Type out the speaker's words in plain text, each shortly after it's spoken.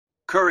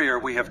Courier,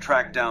 we have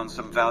tracked down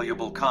some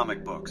valuable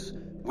comic books.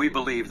 We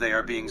believe they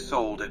are being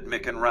sold at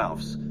Mick and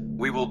Ralph's.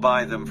 We will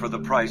buy them for the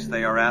price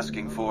they are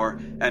asking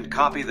for, and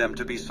copy them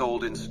to be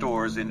sold in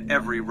stores in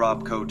every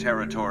Robco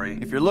territory.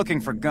 If you're looking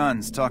for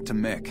guns, talk to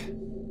Mick.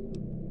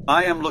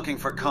 I am looking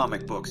for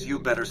comic books. You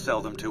better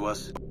sell them to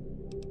us.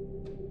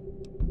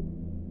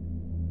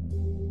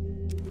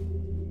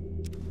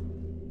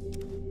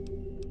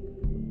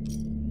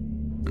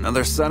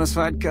 Another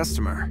satisfied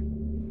customer.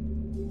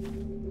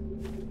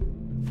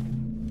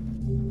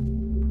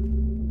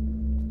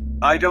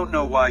 I don't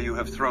know why you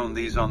have thrown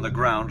these on the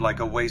ground like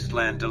a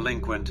wasteland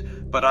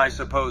delinquent, but I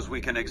suppose we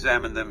can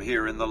examine them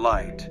here in the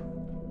light.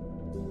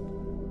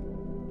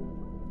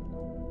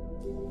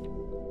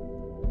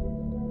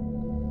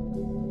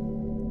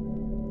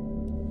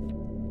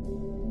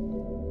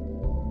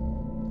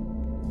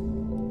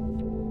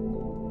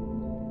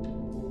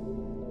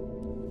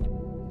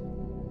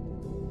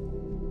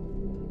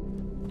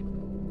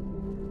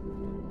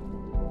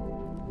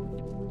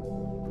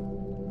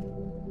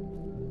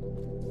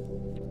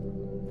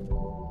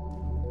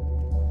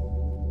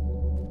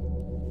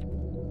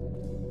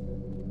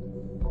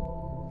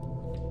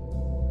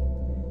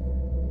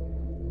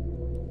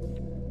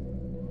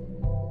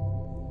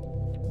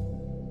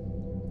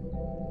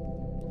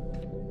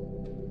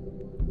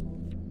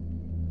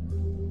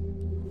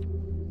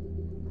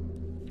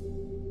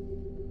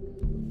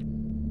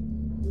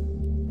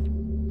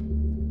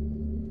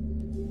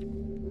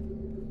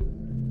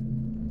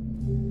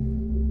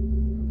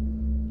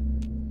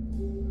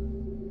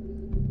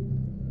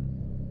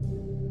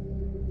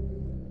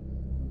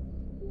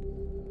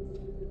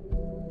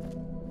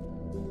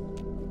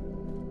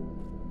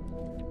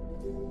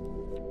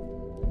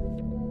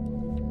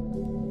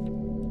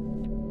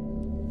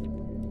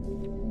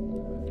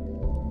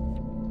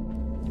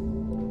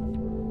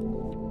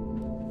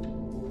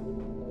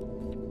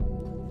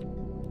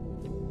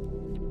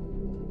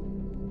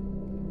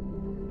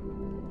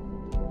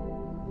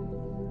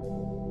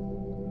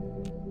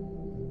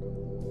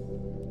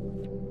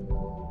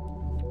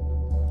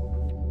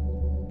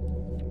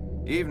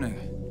 Evening.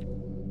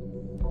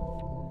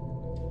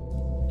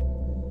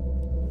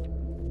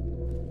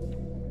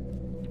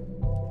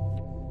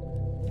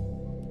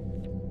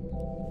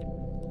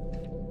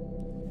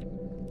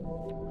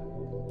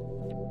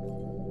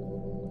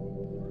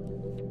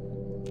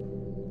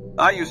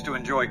 I used to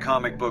enjoy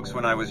comic books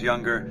when I was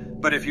younger,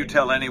 but if you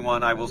tell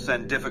anyone, I will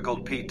send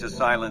Difficult Pete to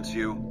silence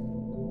you.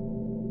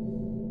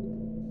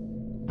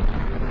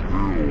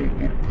 Hail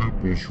the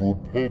People's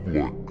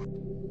Republic!